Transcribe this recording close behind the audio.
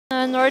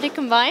Nordic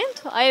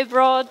combined. I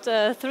brought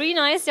 3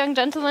 nice young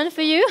gentlemen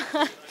for you.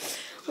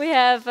 We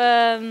have,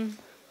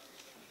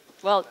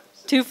 well,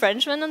 2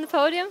 Frenchmen on the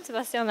podium,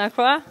 Sebastien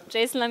Lacroix,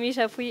 Jason Lamy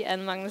Chappuis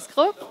and Magnus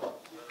Krog.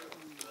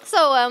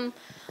 So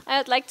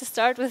I'd like to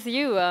start with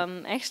you.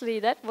 Actually,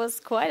 that was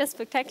quite a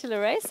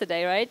spectacular race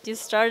today, right? You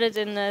started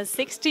in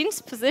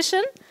 16th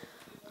position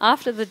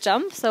after the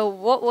jump. So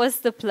what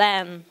was the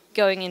plan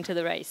going into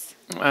the race?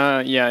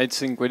 Yeah,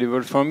 it's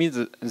incredible for me.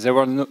 There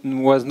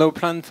was no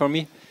plan for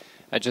me.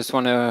 I just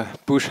want to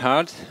push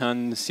hard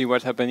and see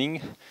what's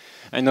happening.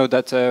 I know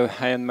that I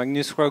had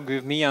Magnus Krog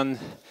with me, and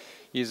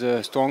he's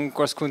a strong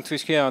cross-country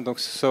skier.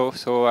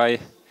 So I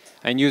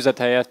knew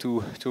that I had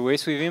to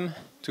race with him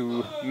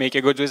to make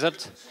a good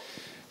result.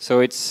 So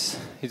it's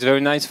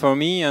very nice for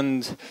me,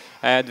 and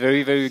I had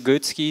very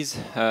good skis.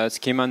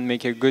 Skiman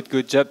make a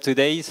good job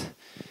today,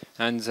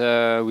 and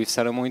with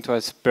Salomon it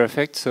was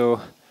perfect.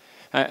 So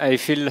I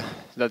feel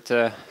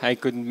that I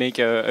could make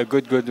a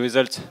good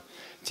result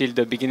till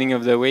the beginning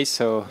of the race,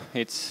 so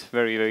it's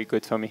very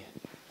good for me.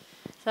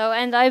 So,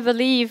 and I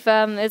believe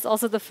it's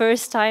also the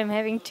first time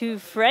having 2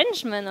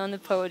 Frenchmen on the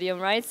podium,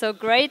 right? So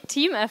great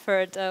team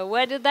effort.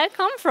 Where did that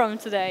come from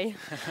today?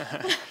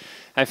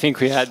 I think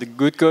we had a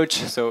good coach,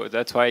 so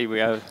that's why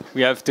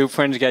we have 2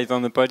 French guys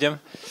on the podium.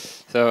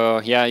 So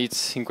yeah,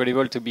 it's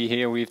incredible to be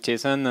here with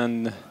Jason,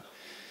 and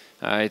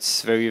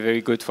it's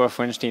very good for a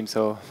French team,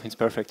 so it's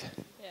perfect.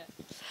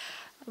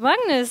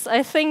 Magnus,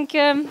 I think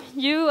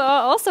you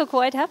are also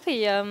quite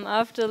happy.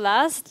 After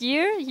last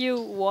year, you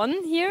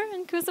won here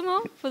in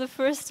Kuusamo for the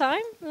first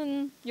time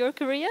in your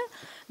career.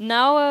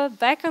 Now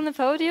back on the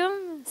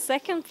podium,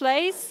 2nd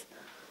place.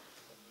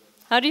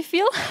 How do you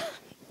feel?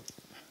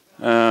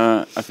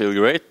 I feel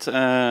great.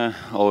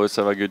 Always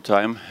have a good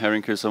time here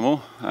in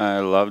Kuusamo. I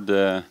love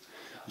the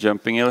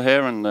jumping hill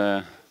here, and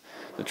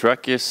the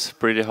track is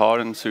pretty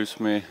hard and suits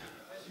me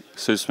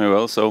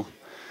well. So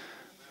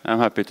I'm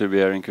happy to be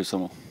here in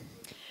Kuusamo.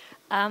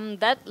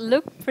 That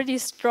looked pretty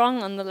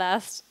strong on the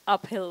last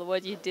uphill,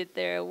 what you did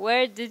there.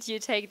 Where did you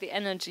take the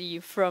energy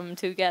from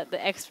to get the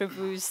extra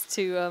boost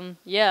to,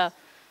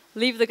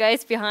 leave the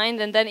guys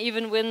behind and then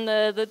even win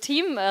the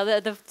team,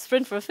 the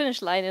sprint for a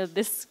finish line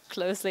this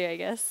closely, I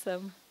guess?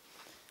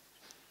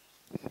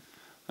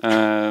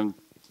 On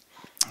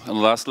the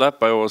last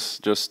lap, I was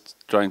just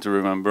trying to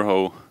remember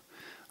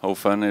how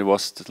fun it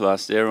was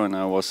last year when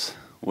I was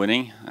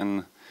winning,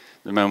 and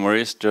the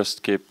memories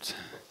just kept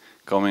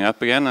coming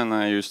up again, and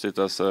I used it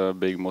as a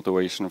big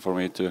motivation for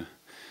me to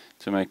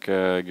make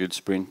a good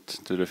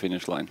sprint to the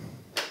finish line.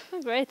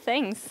 Oh, great,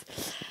 thanks.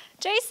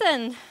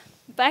 Jason,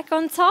 back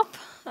on top,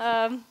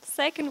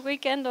 2nd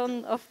weekend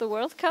of the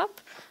World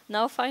Cup,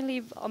 now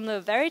finally on the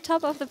very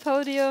top of the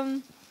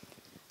podium.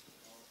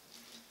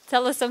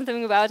 Tell us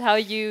something about how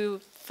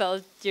you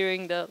felt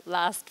during the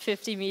last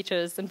 50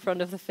 meters in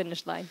front of the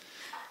finish line.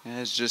 Yeah,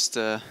 it's just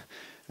a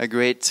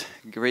great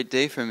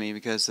day for me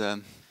because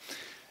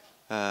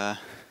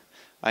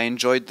I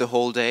enjoyed the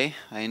whole day.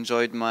 I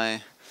enjoyed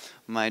my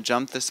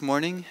jump this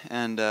morning,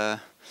 and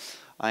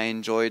I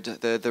enjoyed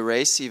the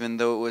race, even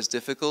though it was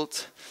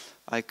difficult.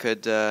 I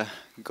could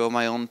go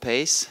my own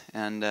pace,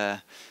 and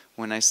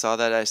when I saw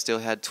that I still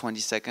had 20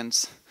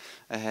 seconds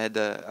ahead,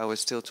 I was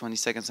still 20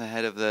 seconds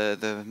ahead of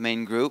the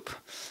main group.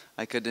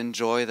 I could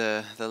enjoy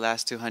the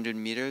last 200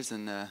 meters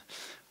and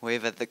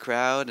wave at the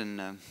crowd,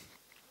 and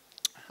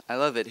I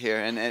love it here,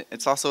 and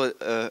it's also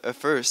a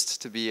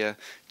first to be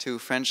 2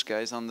 French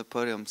guys on the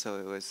podium,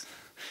 so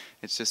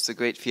it's just a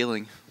great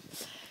feeling.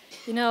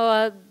 You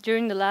know,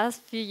 during the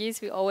last few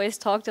years we always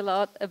talked a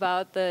lot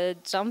about the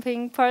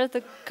jumping part of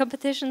the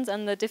competitions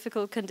and the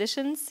difficult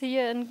conditions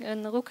here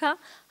in Ruka.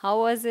 How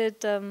was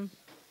it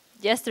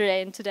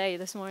yesterday and today,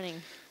 this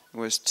morning? It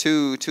was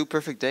two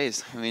perfect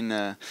days. I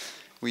mean,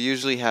 we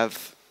usually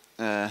have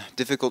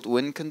difficult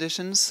wind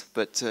conditions,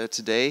 but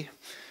today,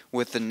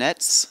 with the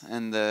nets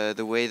and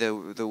the way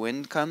the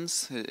wind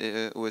comes,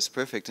 it was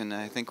perfect, and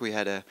I think we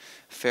had a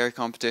fair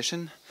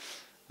competition.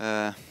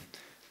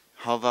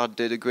 Halvard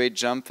did a great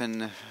jump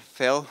and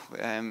fell.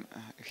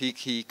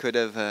 He could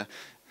have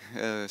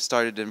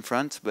started in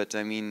front, but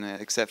I mean,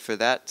 except for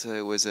that,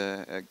 it was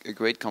a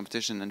great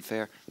competition and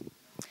fair.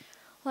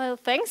 Well,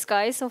 thanks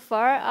guys so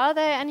far. Are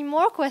there any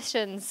more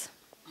questions?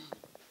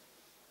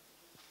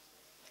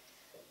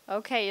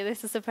 Okay,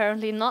 this is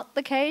apparently not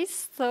the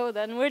case, so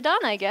then we're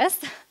done, I guess.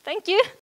 Thank you.